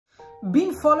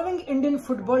Been following Indian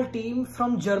football team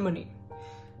from Germany,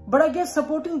 but I guess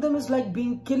supporting them is like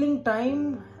being killing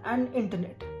time and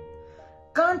internet.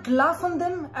 Can't laugh on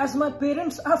them as my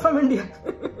parents are from India.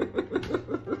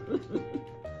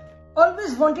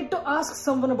 Always wanted to ask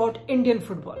someone about Indian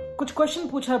football. कुछ question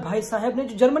पूछा भाई साहब ने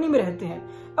जो Germany में रहते हैं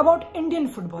about Indian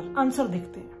football. Answer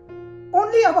देखते हैं.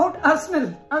 Only about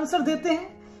Arsenal. आंसर देते हैं.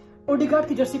 ओडिगार्ड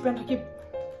की जर्सी पहन रखी.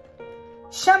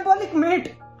 Shambolic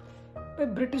mate.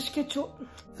 ब्रिटिश के चो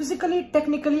physically,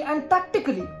 technically and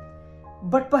tactically.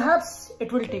 But perhaps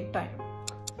it will take time.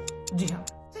 जी हाँ.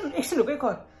 एक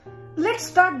और. Let's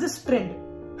start this trend.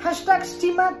 Hashtag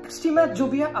Stimac जो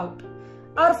भी है out.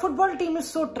 Our football team is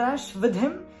so trash with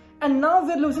him and now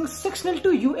we're losing 6-0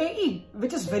 to UAE,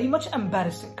 which is very much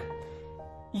embarrassing.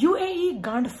 UAE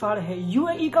गांड फाड़ है.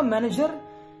 UAE का मैनेजर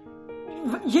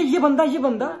ये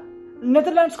बंदा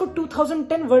नेदरलैंड्स को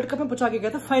 2010 वर्ल्ड कप में पहुंचा के गया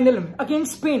था फाइनल में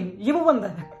अगेंस्ट स्पेन. ये वो बंदा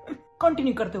है.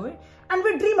 कंटिन्यू करते हुए and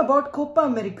we dream about Copa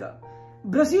America.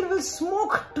 Brazil will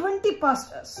smoke 20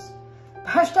 past us.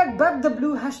 Hashtag back the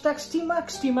blue. Hashtag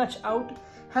Stimac out.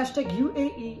 Hashtag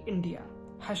UAE India.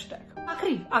 Hashtag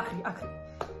आखिरी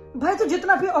भाई तो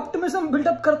जितना भी ऑप्टिमिज्म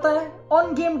बिल्डअप करता है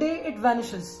on game day it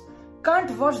vanishes.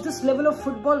 Can't watch this level of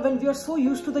football when we are so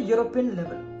used to the European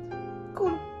level.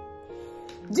 Cool.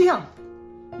 जी हाँ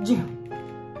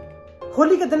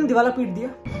होली के दिन दिवाला पीट दिया.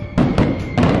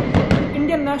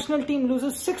 Indian national team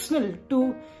loses 6-0 to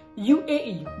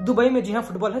UAE. Dubai में जी हाँ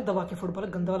फुटबॉल है. दबा के फुटबॉल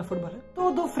है. गंदा वाला फुटबॉल है.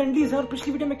 तो दो फ्रेंडलीज है और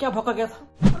पिछली वीडियो में क्या भौंका गया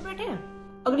था और बैठे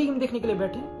हैं अगली गेम देखने के लिए.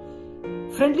 बैठे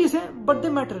फ्रेंडलीज है but they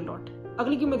matter a lot.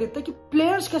 अगली गेम में देखते हैं कि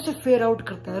प्लेयर्स कैसे फेयर आउट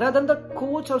करते हैं रादर देन द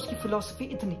कोच और उसकी फिलॉसफी.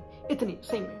 इतनी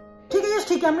सही में ठीक है.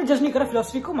 ठीक है हमने जज नहीं करा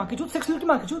फिलॉसफी को. माँ की चूत 6-0 की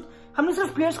माँ की चूत. हमने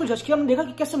सिर्फ प्लेयर्स को जज किया. हमने देखा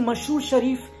कि कैसे मशहूर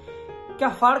शरीफ क्या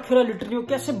फाड़ खेला लिटरली.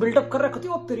 कैसे बिल्डअप कर रहा कती.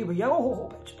 ओ तेरी भैया हो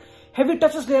हेवी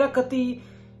टचेस ले रहा कती.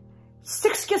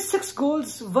 6 के 6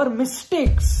 goals were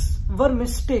mistakes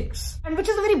and which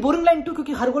is a very boring line to.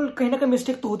 क्योंकि हर गोल कहीं ना कहीं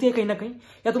मिस्टेक तो होती है कहीं ना कहीं.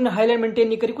 या तुमने हाईलाइन मेंटेन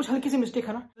नहीं करी. कुछ हल्की सी मिस्टेक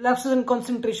है ना. Lapses in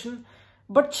concentration.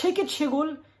 बट 6 के 6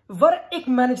 गोल वर एक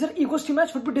manager ego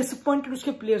स्टीमैच would be disappointed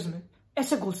उसके प्लेयर्स में.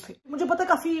 ऐसे गोल्स थे. मुझे पता है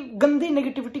काफी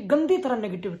गंदी तरह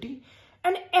नेगेटिविटी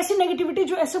एंड ऐसी नेगेटिविटी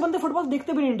जो ऐसे बंदे फुटबॉल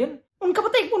देखते भी इंडियन उनका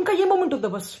पता है उनका ये मोमेंट होता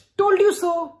है बस टोल्ड यू सो.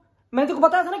 मैंने तो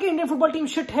बताया था ना कि इंडियन फुटबॉल टीम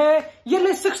शिट है. ये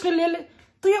ले 6-0 ले.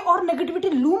 तो ये और नेगेटिविटी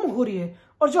लूम हो रही है.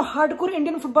 और जो हार्डकोर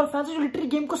इंडियन फुटबॉल फैंस है जो लिटरली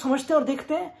गेम को समझते हैं और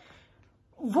देखते हैं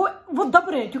वो दब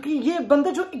रहे हैं. क्योंकि ये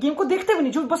बंदे जो गेम को देखते भी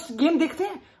नहीं जो बस गेम देखते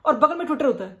हैं और बगल में ट्विटर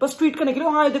होता है बस ट्वीट करने के लिए.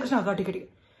 हाँ देख हाँ ठीक है.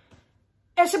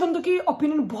 ऐसे बंदों की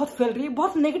ओपिनियन बहुत फैल रही है.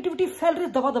 बहुत नेगेटिविटी फैल रही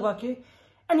है दबा के.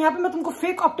 एंड यहाँ पे मैं तुमको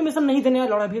फेक ऑप्टिमिज्म नहीं देने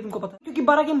वाला भी है. तुमको पता है क्योंकि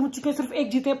 12 गेम हो चुके हैं. सिर्फ 1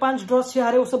 जीते 5 ड्रॉ 6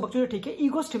 हारे. वो सब बच्चों ठीक है.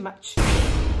 ईगो स्टीमैच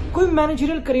कोई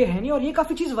मैनेजरियल करियर है नहीं. और ये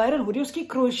काफी चीज वायरल हो रही है. उसकी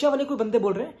क्रोएशिया वाले कोई बंदे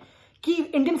बोल रहे हैं कि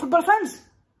इंडियन फुटबॉल फैंस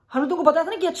हमने तुमको बताया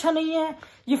था ना कि अच्छा नहीं है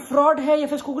ये फ्रॉड है या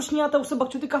फिर इसको कुछ नहीं आता. उससे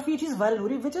बकचोदी काफी ये चीज वायरल हो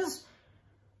रही है. विच इज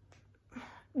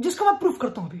जिसको मैं प्रूफ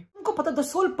करता हूं अभी. उनको पता the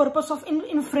soul purpose of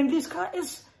in friendlies का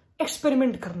इज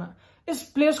एक्सपेरिमेंट करना. इस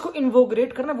प्लेयर्स को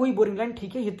इन्वोग्रेट करना. वही बोरिंग लाइन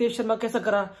ठीक है. हितेश शर्मा कैसा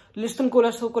करा. लिस्टन कोला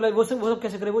वो सब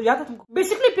कैसे करे वो याद है तुमको.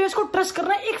 बेसिकली प्लेयर्स को ट्रस्ट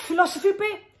करना है एक फिलोसफी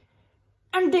पे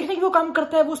एंड देखने की वो काम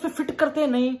करता है. वो उस पर फिट करते हैं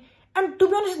नहीं. And to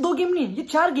be honest 2 game नहीं ये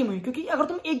 4 गेम हुई. क्योंकि अगर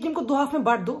तुम एक गेम को 2 हाफ में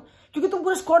बांट दो क्योंकि तुम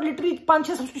पूरा स्क्वाड लिटरली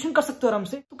 5-6 सब्स्टिट्यूशन कर सकते हो आराम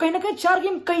से. तो कहीं ना कहीं 4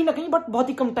 गेम कहीं ना कहीं बट बहुत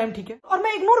ही कम टाइम ठीक है. और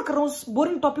मैं इग्नोर कर रहा हूँ उस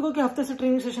बोरिंग टॉपिक को कि हफ्ते से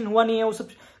ट्रेनिंग सेशन हुआ नहीं है. वो सब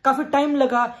काफी टाइम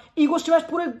लगा. ईगो स्टीमैच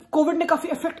पूरे कोविड ने काफी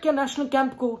इफेक्ट किया नेशनल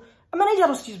कैंप को. मैं नहीं जा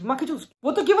रहा उस चीज माँ की चूज.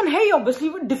 वो तो गिवन है ही ऑब्वियसली.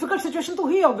 डिफिकल्ट सिचुएशन तो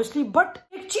हुई ऑब्वियसली. बट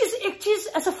एक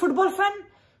चीज एज अ फुटबॉल फैन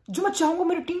जो मैं चाहूंगा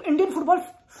मेरी टीम इंडियन फुटबॉल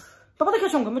तो पता क्या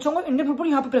चाहूंगा. मैं चाहूंगा इंडियन फुटबॉल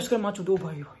यहाँ पे प्रेस कर माँ चूटो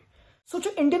भाई. सोचो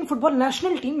इंडियन फुटबॉल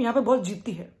नेशनल टीम यहाँ पे बॉल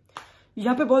जीतती है.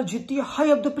 यहाँ पे बॉल जीतती है. High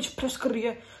up the pitch press कर रही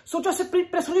है. सोचो ऐसे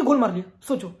प्रेस करके गोल मार लिया.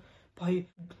 सोचो भाई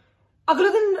अगले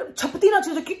दिन छपती ना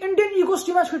चाहिए कि इंडियन ईगो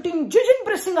स्टीमैच की टीम जिन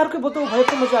प्रेसिंग हर के बताओ भाई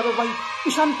तो मजा आ गया भाई.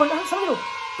 ईशान पंड्या समझ लो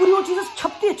पूरी वो चीजें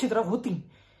छपती अच्छी तरह होती.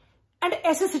 एंड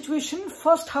ऐसे सिचुएशन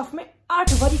फर्स्ट हाफ में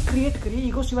 8 बारी क्रिएट करी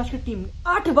ईगो स्टीमैच की टीम ने.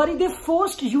 8 बारी दे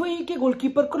फोर्स्ड यूएई के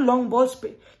गोलकीपर को लॉन्ग बॉल्स पे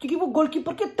क्योंकि वो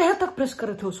गोलकीपर के तह तक प्रेस कर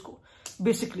रहे थे उसको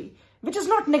basically. Which is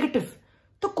not negative.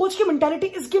 तो कोच की मेंटालिटी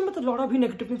इस गेम में तो लौड़ा भी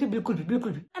नेगेटिव नहीं थी बिल्कुल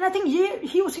भी. एंड आई थिंक ये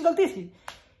ही उसकी गलती थी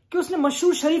कि उसने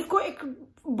मशहूर शरीफ को एक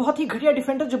बहुत ही घटिया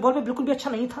डिफेंडर जो बॉल पे बिल्कुल भी अच्छा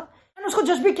नहीं था. एंड उसको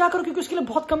जज भी क्या करो क्योंकि उसके लिए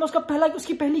बहुत कम है.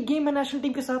 उसकी पहली गेम है नेशनल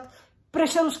टीम के साथ.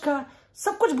 प्रेशर उसका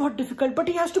सब कुछ बहुत difficult but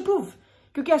he has to prove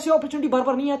क्योंकि ऐसी अपॉर्चुनिटी बार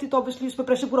बार नहीं आती. तो ऑब्वियसली उस पर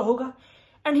प्रेशर पूरा होगा.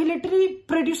 And he literally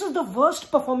produces the worst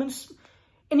performance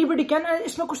anybody can.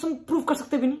 इसमें कुछ तुम प्रूव कर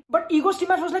सकते भी नहीं. बट ईगो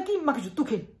स्टीमैच वाज लाइक कि मत तू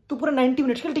खेल. तू पूरा 90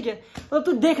 मिनट खेल ठीक है. मतलब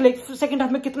तू देख ले सेकंड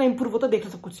हाफ में कितना इंप्रूव होता देख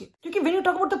ले सब कुछ. क्योंकि when you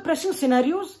talk about the pressing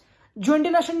scenarios जो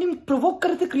इंडियन नेशनल टीम प्रोवोक कर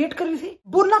रही थी, क्रिएट कर रही थी,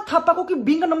 बोलना थापा को कि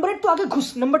बीइंग नंबर 8 तो आगे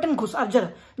घुस, नंबर 10 घुस, आप जरा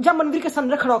जहां मनवीर के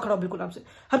सामने खड़ा बिल्कुल आपसे,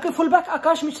 हर के फुल बैक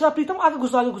आकाश मिश्रा प्रीतम आगे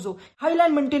घुसो, हाई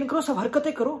लाइन मेंटेन करो, सब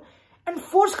हरकतें करो एंड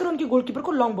फोर्स करो उनके गोलकीपर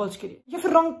को लॉन्ग बॉल्स के लिए या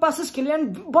फिर लॉन्ग पासेस के लिए,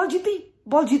 एंड बॉल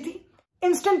जीती।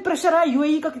 इंस्टेंट प्रेशर है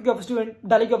यूएई का, क्योंकि ऑब्वियसली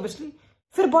डालेगी ऑब्वियसली।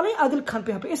 फिर बॉल आई आदिल खान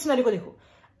पे, यहाँ पे इस सिनेरियो को देखो,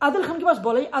 आदिल खान के पास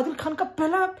बॉल आई, आदिल खान का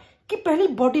पहली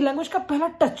बॉडी लैंग्वेज का पहला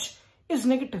टच इज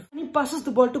नेगेटिव, यानी passes the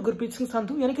ball to Gurpreet Singh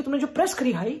Sandhu, यानी कि तुमने जो प्रेस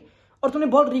करी हाई और तुमने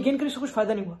बॉल रीगेन करी, उससे कुछ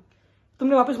फायदा नहीं हुआ,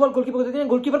 तुमने वापस बॉल गोलकीपर को दे दिया।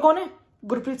 गोलकीपर कौन है?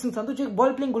 गुरप्रीत सिंह संधू, जो एक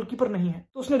बॉल प्लेइंग गोलकीपर नहीं है,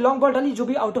 तो उसने लॉन्ग बॉल डाली जो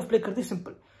भी आउट ऑफ प्ले कर दी,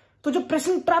 सिंपल। तो जो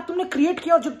प्रेसिंग ट्रैप तुमने क्रिएट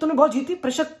किया और जब तुमने बॉल जीती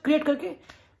प्रेशर क्रिएट करके,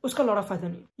 उसका लौड़ा फायदा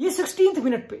नहीं। ये 16th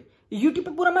मिनट पे यूट्यूब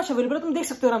पे पूरा मैच अवेलेबल है, तुम देख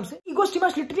सकते हो आराम से। ईगो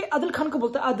स्टीमैच लिटरली आदिल खान को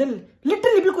बोलता है, आदिल,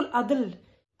 लिटरली बिल्कुल आदिल,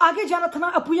 आगे जाना था ना,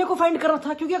 अपुया को फाइंड करना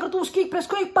था, क्योंकि अगर तू उसकी एक प्रेस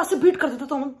को एक पास से बीट कर देता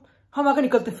तो हम आगे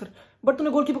निकलते फिर, बट तूने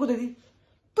गोलकीपर को दे दी।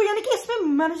 तो यानी कि इसमें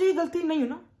मैनेजर की गलती नहीं है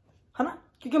ना,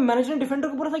 क्योंकि मैनेजर ने डिफेंडर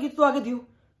को बोला था कि तू आगे दियो,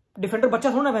 डिफेंडर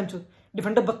बच्चा थोड़ा ना बेंच,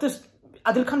 डिफेंडर 32,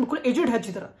 आदिल खान बिल्कुल एजेड है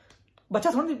अच्छी तरह,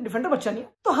 बच्चा थोड़ा, डिफेंडर बच्चा नहीं है।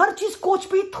 तो हर चीज कोच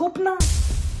पे ही थोपना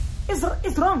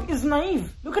is wrong, is naive.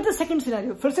 Look at the second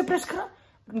scenario, फिर से प्रेस करा,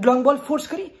 लॉन्ग बॉल फोर्स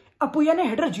करी, अपुया ने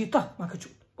हेडर जीता,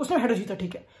 उसने हेडर जीता,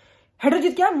 ठीक है, हेडर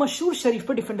जीत क्या है, मशहूर शरीफ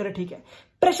पे डिफेंडर है, ठीक है,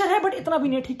 प्रेशर है बट इतना भी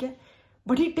नहीं, ठीक है,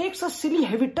 but he takes a silly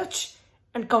heavy touch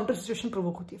and counter situation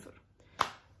provoke होती है। फिर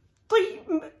तो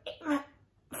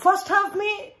फर्स्ट हाफ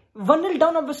में 1-0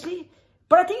 down obviously,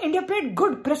 but I think India played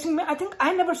good pressing में। I think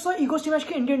I never saw ego स्टीमैच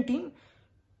की इंडियन टीम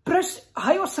प्रेस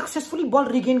हाई और successfully ball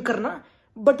regain करना,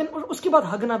 but then उसके बाद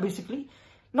हगना, बेसिकली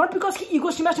नॉट बिकॉज की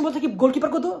ईगो स्टीमैच ने बोलता कि गोलकीपर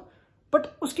को दो, बट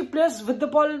उसके players with the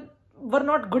ball were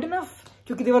not good enough,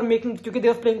 क्योंकि दे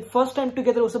were playing first time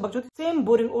together, वो सब बकचोदी, सेम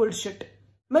बोरिंग ओल्ड शिट।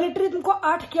 मैं लिटरली तुमको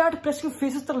 8 के 8 प्रेसिंग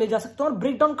फेसेस तक ले जा सकता हूँ और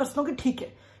ब्रेक डाउन कर सकता हूँ कि ठीक है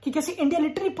कि कैसे इंडिया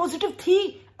लिटरली पॉजिटिव थी,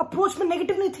 अप्रोच में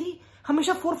नेगेटिव नहीं थी,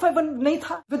 हमेशा 4-5-1 नहीं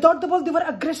था, without the ball they were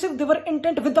aggressive, they were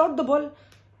intent without the ball,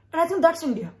 and I think that's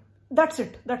India,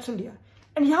 that's India.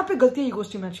 And यहाँ पे गलती है ईगो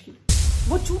स्टीमैच की,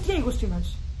 वो चूतिया ईगो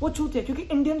स्टीमैच, वो चूतिया, क्योंकि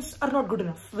Indians are not good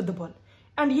enough with the ball,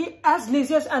 and ये एज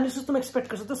लेजी एज एनालिसिस तुम एक्सपेक्ट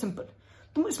कर सकते हो, सिंपल।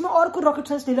 तुम इसमें और कोई रॉकेट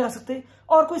साइंस नहीं लगा सकते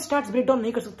और कोई स्टैट्स ब्रेक डाउन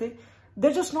नहीं कर सकते, they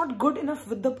are just not good enough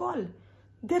with the ball,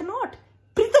 they are not.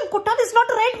 Pritam Kotal is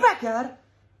not a right back यार,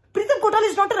 प्रीतम Kotal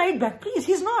is not a right back, please,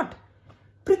 he is not.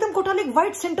 प्रीतम कोटाल एक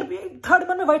वाइट सेंटर, थर्ड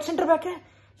मैन में white centre back है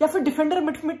या फिर defender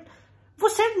mid, वो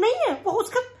set नहीं है, वो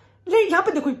उसका ले, यहाँ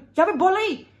पे देखो, यहाँ पे बॉल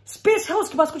आई, स्पेस है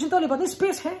उसके पास, कुछ चिंता वाली बात नहीं,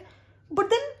 स्पेस है, बट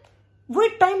देन वो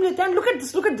टाइम लेते हैं। लुक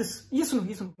एट दिस, ये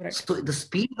सुनो। So the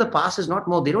speed of the pass is not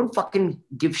more. They don't fucking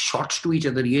give shots to each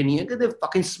other. ये नहीं है कि they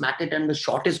fucking smack it and the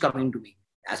shot is coming to me.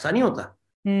 ऐसा नहीं होता।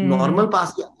 Normal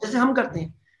pass जैसे हम करते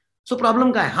हैं। So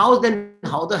problem क्या है?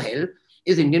 How the hell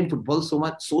is Indian football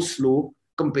so slow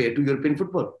compared to European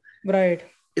football? Right.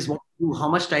 Is how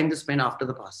much time they spend after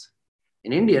the pass.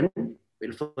 In Indian,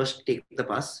 will first take the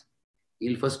pass.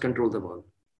 He'll first control the ball.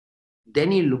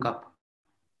 Then he'll look up.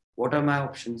 What are my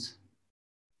options?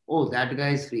 Oh, that guy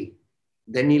is free.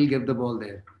 Then he'll give the ball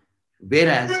there.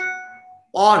 Whereas,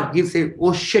 or he'll say,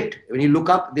 oh shit. When you look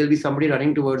up, there'll be somebody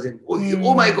running towards him.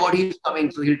 Oh my God, he's coming.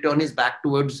 So he'll turn his back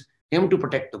towards him to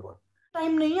protect the ball.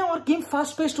 Time नहीं है और game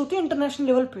fast paced होती है international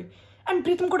level पे, and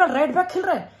Pritam Kotal right back खेल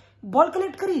रहा है, ball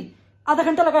collect करी, आधा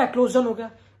घंटा लगाया, क्लोज डाउन हो गया,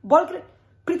 बॉल कलेक्ट।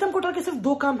 प्रीतम कोटाल के सिर्फ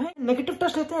 2 काम है, नेगेटिव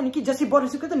टच लेते हैं, यानी कि जैसे बॉल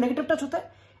रिसीव करते हैं नेगेटिव टच होता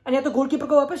है, एंड या तो गोलकीपर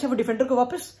को वापस या फिर डिफेंडर को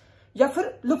वापस, या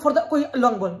फिर लुक फॉर द कोई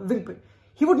लॉन्ग बॉल विंग पे।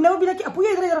 He would never be like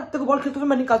Apuia इधर देखो बॉल खेलते हुए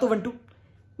मैं निकालता हूं 1-2,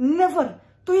 नेवर।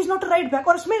 तो he is not a right back,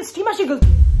 और इसमें स्टीमैच की गलती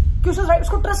है कि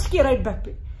उसको ट्रस्ट किया राइट बैक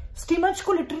पे। स्टीमैच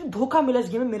को लिटरली धोखा मिला इस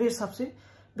गेम में मेरे हिसाब से,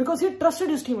 because he trusted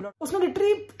his team, उसने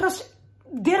लिटरली ट्रस्ट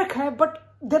दे रखा है, but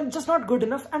they are just not good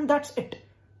enough, and that's it,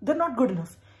 they are not good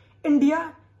enough.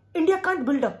 India can't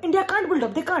build up,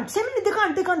 they can't, same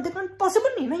they can't,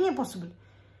 possible नहीं है possible,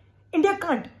 India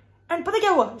can't. And पता क्या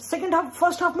हुआ second half,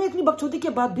 first half में इतनी बकचोदी के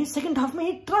बाद भी सेकंड हाफ में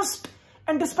ही ट्रस्ट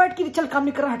एंड डिस्पाइट की चल काम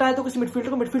नहीं कर रहा, हटाया तो किसी मिडफील्डर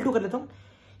को, मिडफील्ड को कर लेता हूं,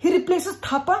 ही रिप्लेसेस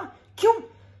थापा। क्यों?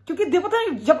 क्योंकि दे पता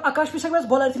है जब आकाश मिश्रा के पास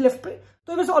बॉल आई थी लेफ्ट पे,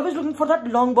 तो he was always looking for that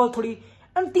long ball थोड़ी,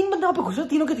 एंड 3 बंदे वहां पे घुस रहे,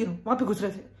 तीनों के तीनों वहां पे घुस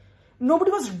रहे थे,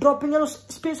 नोबडी वाज ड्रॉपिंग, उस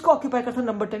स्पेस को ऑक्यूपाई करता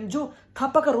नंबर 10 जो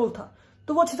थापा का रोल था,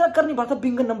 तो वो अच्छी तरह कर नहीं पाता,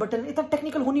 बिंग नंबर 10 इतना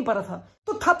टेक्निकल हो नहीं पा रहा था,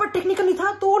 तो थापा टेक्निकल नहीं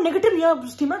था, तो वो नेगेटिव नहीं है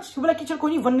स्टीमैच, बोला कि चल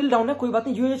कोई नहीं 1-0 डाउन है, कोई बात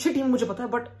नहीं, यूएई अच्छी टीम मुझे पता है,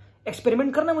 बट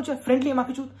एक्सपेरिमेंट करना मुझे फ्रेंडली है माँ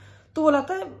चूत, तो वो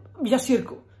लाता है यसीर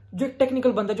को, जो एक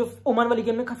टेक्निकल बंदा जो ओमान वाली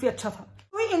गेम में काफी अच्छा था,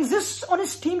 तो ही इंसिस्ट ऑन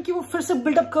इस टीम की वो फिर से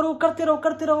बिल्डअप करो, करते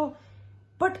रहो,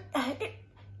 बट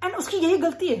एंड उसकी यही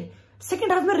गलती है।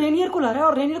 सेकंड हाफ में रेनियर को ला रहा है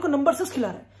और रेनियर को नंबर 6 खिला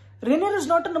रहा है। Rainier is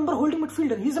not a number holding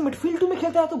midfielder, he is a midfield 2 में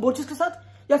खेलता है तो बोर्चिस के साथ,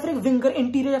 या फिर एक विंगर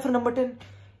इंटीरियर या फिर नंबर 10,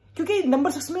 क्योंकि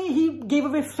नंबर 6 में ही गेव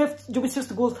अवे 5th जो भी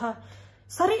 6th गोल था,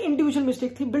 सारे इंडिविजुअल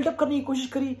मिस्टेक थी, बिल्डअप करने की कोशिश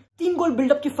करी, 3 गोल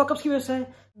बिल्डअप की फकअप्स की वजह से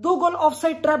है, 2 गोल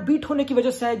ऑफसाइड ट्रैप बीट होने की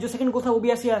वजह से है, जो सेकंड गोल था वो भी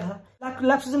ऐसे आया था,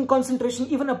 lapses in concentration,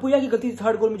 even Apuia की गलती थी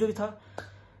थर्ड गोल में जो भी था।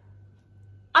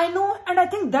 I know and I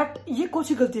think that ये कोच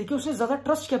की गलती है कि उसने ज्यादा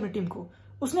ट्रस्ट किया अपनी टीम को,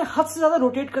 उसने हद से ज्यादा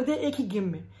रोटेट कर दिया एक ही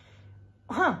गेम में।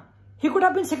 हाँ, he could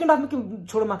have been second half में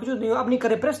छोड़ो मार के जो नहीं अब नहीं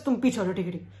करे प्रेस, तुम पीछे हो, ठीक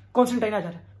है कॉन्स्टेंटाइन आ जा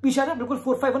रहा है, पीछे आ रहा है, बिल्कुल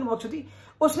 4-5-1 बॉक्स थी।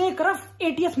 उसने ये करा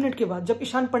 80th मिनट के बाद, जब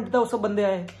ईशान पंडिता वो सब बंदे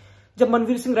आए, जब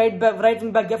Manveer Singh right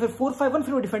wing back गया, फिर 4-5-1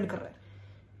 फिर वो डिफेंड कर रहा है।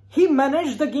 ही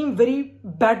manage the game very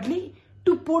badly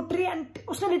to portray and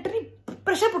उसने लिटरली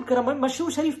प्रेशर पुट करा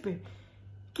मशहूर शरीफ पे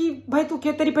कि भाई तू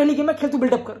क्या, तेरी पहली गेम में खेल, तू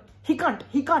बिल्डअप कर। He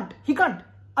can't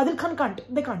Adil Khan can't,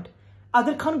 they can't.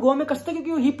 Adil Khan Goa में कसते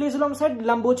क्योंकि ही प्लेज अलॉन्ग साइड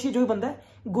लाम्बोची जो भी बंदा है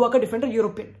गोवा का defender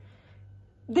European.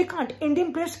 They can't,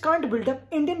 Indian players can't buildup,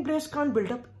 Indian players can't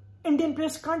buildup, Indian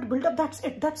players can't buildup,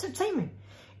 that's it सही में।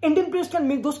 Indian players can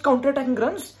make those counter attacking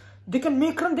runs, they can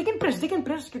make run, they can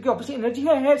press, क्योंकि obviously energy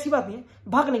है ऐसी बात नहीं है,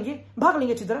 भाग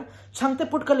लेंगे अच्छी तरह, छांगते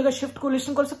पुट कर लेगा, शिफ्ट को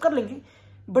लिस्टन कॉल सब कर लेंगे,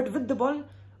 but with the ball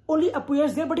only Apuia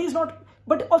is there, but he is not,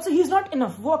 but also he is not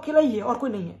enough, वो अकेला ही है और कोई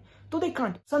नहीं है, तो दे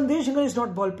कांट। संदेश jungle is not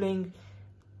ball playing,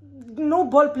 no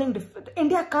ball playing,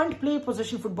 India can't play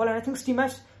position football and I think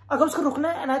स्टीमैच अगर उसको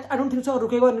रुकना है, and I don't think so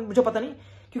रुकेगा, मुझे पता नहीं,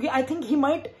 क्योंकि I think he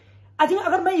might, I think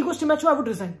अगर मैं ईगो स्टीमैच हूं आई वुड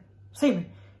रिजाइन, सही में,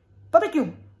 पता क्यों?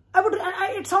 I would,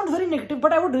 it sound very negative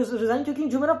but I would resign, क्योंकि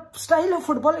जो मेरा स्टाइल है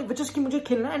फुटबॉल विच की मुझे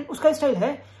खेलना है, एंड उसका स्टाइल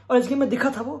है, और इस गेम में दिखा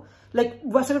था वो लाइक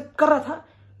वैसे कर रहा था,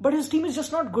 but his team is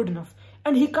just not good enough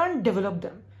and he can't develop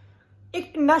them.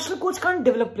 एक national coach can't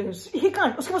develop players, he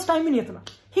can't, उसके पास टाइम ही नहीं इतना,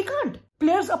 ही कांट।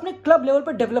 प्लेयर्स अपने क्लब लेवल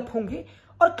पर डेवलप होंगे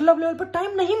और क्लब लेवल पर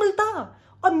टाइम नहीं मिलता,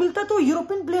 और मिलता तो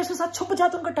यूरोपियन प्लेयर्स के साथ छुप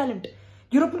जाता है उनका टैलेंट,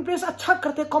 यूरोपियन प्लेयर्स अच्छा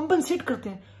करते हैं, कॉम्पनसेट करते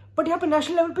हैं, बट यहाँ पे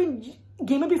नेशनल लेवल पे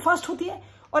गेमें भी फास्ट होती है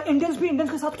और इंडियंस भी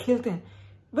इंडियंस के साथ खेलते हैं,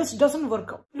 विच doesn't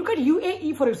work out. Look at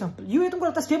UAE for example, UAE तुमको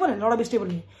लगता है स्टेबल है, लौड़ा भी स्टेबल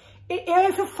नहीं है,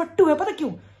 एआईएफएफ फट्टू है, पता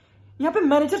क्यों? यहाँ पे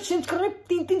मैनेजर चेंज करने में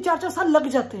 3-3, 4-4 साल लग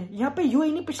जाते हैं। यहाँ पे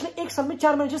यूएई ने पिछले 1 साल में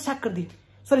 4 मैनेजर सैक कर दिए,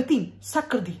 सॉरी 3 सैक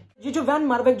कर दिए। ये जो वैन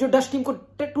मार्वेक जो डच टीम को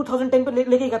 2010 पे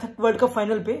लेके गया था वर्ल्ड कप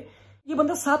फाइनल पे, ये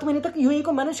बंदा 7 महीने तक यूएई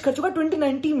को मैनेज कर चुका।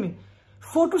 2019 में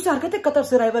 4-2 से हार गए थे कतर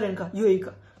से, राइवल इनका यूएई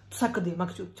का, सैक कर दिया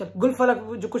मकचू, चल गुल्फ वाला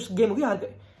जो कुछ गेम हो गया हार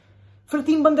गए। फिर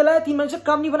 3 बंदे लाए, 3 मैनेजर,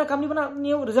 काम नहीं बना,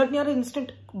 रिजल्ट नहीं आ रहा,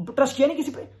 इंस्टेंट ट्रस्ट किया नहीं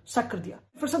किसी पे, सैक कर दिया।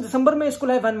 फिर से दिसंबर में इसको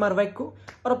लाए वैन मार्वेक को,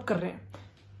 और अब कर रहे हैं।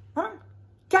 हाँ,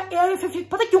 क्या एआईएफएफ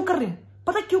पता क्यों कर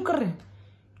रहे हैं?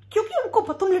 क्योंकि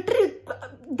उनको तुम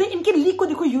लिटरली इनकी लीग को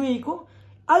देखो, यूएई को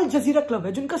अल जजीरा क्लब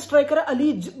है, जिनका स्ट्राइकर है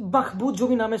अली मखबूज, जो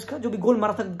भी नाम है इसका, जो भी गोल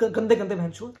मारा था गंदे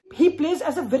भैंसो। He plays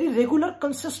as a very regular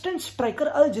consistent striker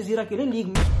अल जजीरा के लिए लीग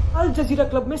में। अल जजीरा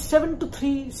क्लब में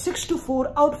 7-3, 6-4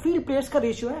 आउटफील्ड प्लेयर्स का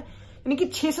रेशियो है, यानी कि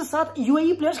 6 से 7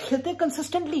 यूएई प्लेयर्स खेलते हैं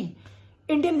कंसिस्टेंटली।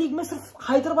 इंडियन लीग में सिर्फ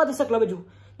हैदराबाद ऐसा क्लब है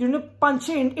जिन्होंने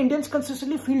 5-6 इंडियंस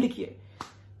कंसिस्टेंटली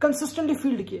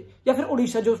फील्ड किए, या फिर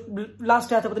ओडिशा जो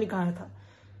लास्ट आया था, पता नहीं कहां आया था।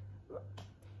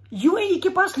 यूएई के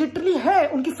पास लिटरली है,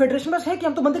 उनकी फेडरेशन पास है कि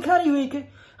हम तो बंदे खिला रहे हैं यूएई के,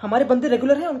 हमारे बंदे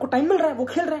रेगुलर हैं, उनको टाइम मिल रहा है, वो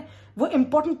खेल रहे हैं, वो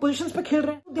इंपॉर्टेंट पोजीशंस पे खेल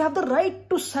रहे हैं, they have the right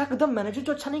to sac the manager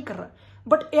जो अच्छा नहीं कर रहा है।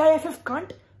 But AIFF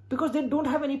can't, because they don't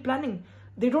have any planning,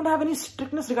 they don't have any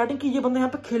strictness regarding कि ये बंदा यहाँ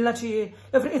पे खेलना चाहिए,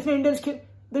 या फिर इतने इंडियंस के,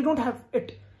 दे डोंट हैव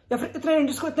इट, या फिर इतने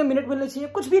इंडियंस को इतने मिनट मिलने चाहिए,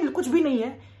 कुछ भी नहीं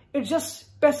है। इट्स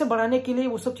जस्ट पैसे बढ़ाने के लिए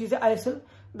वो सब चीजें, ISL,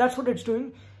 that's what it's doing.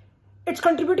 It's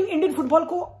contributing Indian football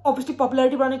को ऑब्वियसली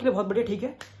पॉपुलैरिटी बढ़ाने के लिए बहुत बढ़िया, ठीक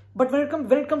है, but when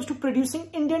it comes to producing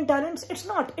Indian talents, it's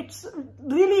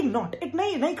really not, it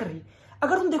नहीं कर रही।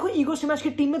 अगर तुम देखो ईगो स्टीमैच की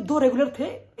टीम में 2 रेगुलर थे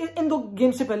इन 2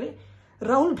 गेम से पहले,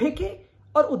 राहुल भेके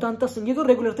और उदांता सिंह, ये 2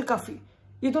 रेगुलर थे काफी,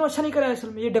 ये दोनों अच्छा नहीं करे असल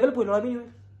में, ये डेवलप हुए, लड़ा भी हुए,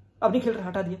 अब नहीं खेल रहे,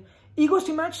 हटा दिया। ईगो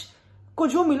स्टीमैच को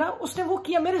जो मिला उसने वो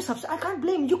किया मेरे हिसाब से। I can't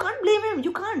blame, you can't blame him,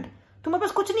 you can't, तुम्हारे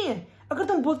पास कुछ नहीं है। अगर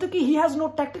तुम बोलते कि ही हैज नो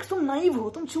टैक्टिक्स, तुम नाइव हो,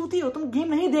 तुम चूती हो, तुम गेम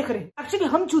नहीं देख रहे। एक्चुअली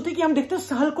हम चूते कि हम देखते हैं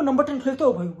सहल को नंबर 10 खेलते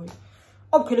हो, भाई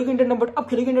अब खेलेगा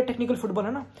इंडियन टेक्निकल फुटबॉल,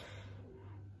 है ना।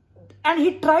 And he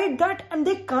tried that and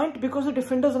they can't because the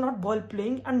defenders are not ball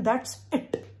playing, and that's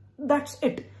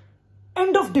it,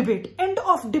 end of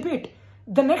debate.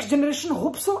 The next generation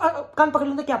hope so, कान पकड़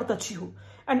लेते क्या पता अच्छी हो।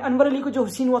 एंड अनवर अली को जो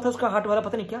हुसैन हुआ था उसका हार्ट वाला,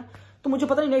 पता नहीं क्या, तो मुझे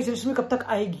पता नहीं नेक्स्ट जनरेशन में कब तक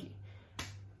आएगी।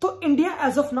 तो India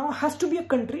as of now has to be a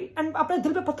country, and अपने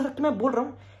दिल पे पत्थर रख के मैं बोल रहा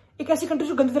हूं, एक ऐसी कंट्री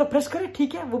जो गंदी तरह प्रेस करे,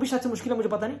 ठीक है, वो भी शायद से मुश्किल है, मुझे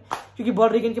पता नहीं, क्योंकि बॉल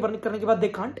रिगेन करने के बाद दे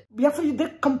कांट, या फिर दे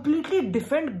कंप्लीटली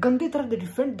डिफेंड, गंदी तरह दे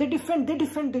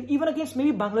defend even against may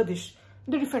be Bangladesh,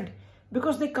 they defend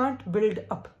because they can't build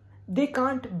up,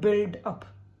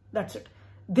 that's it.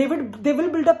 They will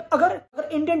build up अगर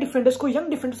इंडियन डिफेंडर्स को, यंग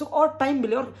डिफेंडर्स को और टाइम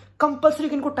मिले, और कंपल्सरी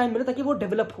इनको टाइम मिले ताकि वो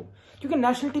डेवलप हो, क्योंकि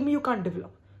नेशनल टीम में you can't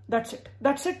develop,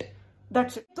 that's it.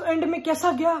 तो एंड में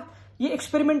कैसा गया ये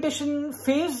experimentation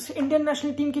phase Indian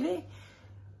national team के लिए?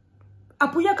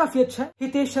 अपुया काफी अच्छा है,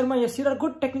 हितेश शर्मा यसीर और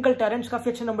गुड टेक्निकल टैलेंट्स, काफी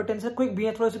अच्छे नंबर 10 से, क्विक भी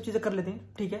है, थोड़ा सब चीजें कर लेते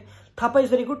हैं, ठीक है। थापा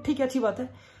इज वेरी गुड, ठीक है, अच्छी बात है।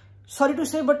 सॉरी टू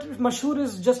से बट मशहूर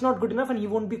is just not good enough and he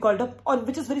won't be called up, और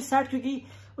विच इज वेरी सैड, क्योंकि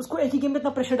उसको एक ही गेम में इतना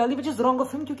प्रेशर डाली, which is wrong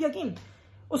of him, क्योंकि अगेन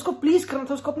उसको प्लीज करना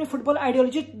था, उसको अपनी फुटबॉल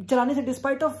आइडियोलॉजी चलाने से,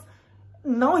 despite of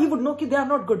now he would know कि they are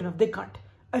not good enough, they can't,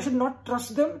 I should not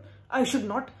trust them, I should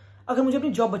not, अगर मुझे अपनी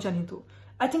जॉब बचानी तो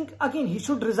I think again he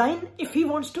should resign if he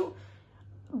wants to,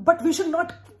 but we should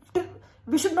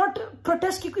not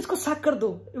protest कि इसको sac कर दो,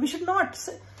 we should not,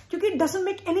 क्योंकि it doesn't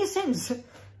make any sense.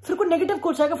 फिर कोई नेगेटिव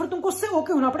कोच आएगा, फिर तुमको उससे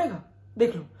ओके होना पड़ेगा,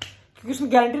 देख लो, क्योंकि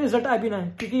उसमें गारंटी रिजल्ट आ भी ना है,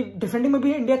 क्योंकि डिफेंडिंग में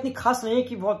भी इंडिया इतनी खास नहीं है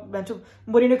कि बहुत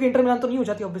मोरिनो के इंटर मिलान तो नहीं हो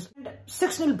जाती ऑब्वियसली।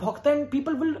 6-0 भौंकता है,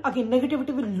 people will again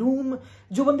negativity will loom,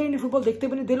 जो बंदे इंडियन फुटबॉल देखते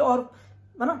भी नहीं दिल, और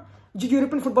है ना जो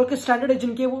यूरोपियन फुटबॉल के स्टैंडर्ड है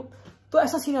जिनके, वो तो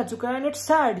ऐसा सीन आ चुका है, एंड इट्स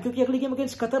सैड, क्योंकि अगली गेम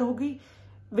अगेंस्ट कतर होगी,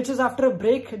 which is after a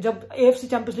break, जब AFC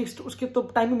चैंपियंस लीग, उसके तो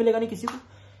टाइम ही मिलेगा नहीं किसी को,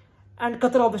 एंड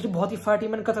कतर ऑब्वियसली बहुत ही फायर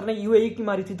टीम है, कतर ने UAE की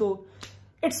मारी थी, तो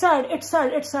it's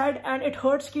sad and it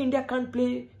hurts कि India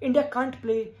can't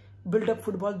play build up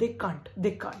football, they can't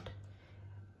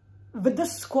with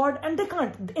this squad, and they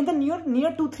can't in the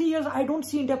near 2-3 years. I don't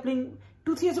see India playing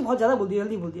 2-3 years से बहुत ज्यादा बोल दिया,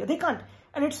 जल्दी बोल दिया, they can't,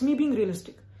 and it's me being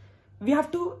realistic, we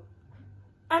have to,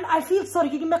 and I feel sorry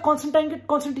क्योंकि मैं कॉन्स्टेंटाइन के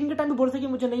टाइम पे बोल रहा था कि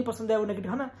मुझे नहीं पसंद है वो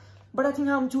नेगेटिव, है ना, बट आई थिंक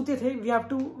हम चूते थे,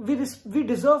 we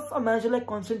deserve a manager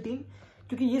like Constantine,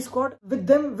 क्योंकि ये squad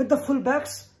with the full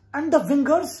backs and the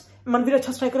wingers, Manveer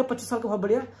अच्छा स्ट्राइकर है, 25 साल का, बहुत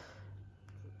बढ़िया,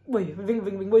 वही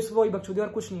विंग वही बकचोदी, और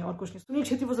कुछ नहीं। Sunil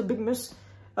Chhetri was a big miss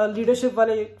leadership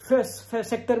वाले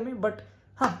सेक्टर में, बट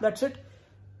हाँ, that's it.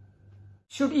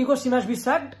 Should Igor Stimac B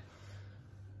sacked?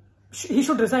 He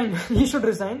should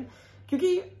resign,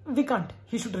 क्योंकि we can't,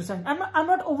 he should resign. I am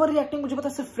not over reacting, मुझे पता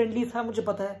है सिर्फ फ्रेंडली था, मुझे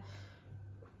पता है,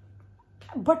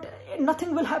 बट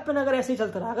नथिंग विल हैपन अगर ऐसे ही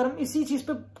चलता रहा, अगर हम इसी चीज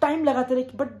पे टाइम लगाते रहे,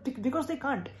 बट बिकॉज दे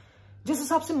कांट। जिस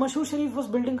हिसाब से मशहूर शरीफ was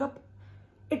building up,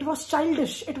 it was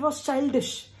childish.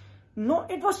 No,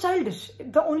 it was childish.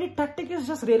 The only tactic is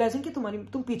just realizing कि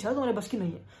तुम पीछे हो, तुम्हारे बस की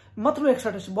नहीं है, मत लो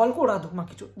एक्स्ट्रा टच, बॉल को उड़ा दो, माँ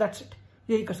की चोट, दैट्स इट,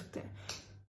 यही कर सकते हैं।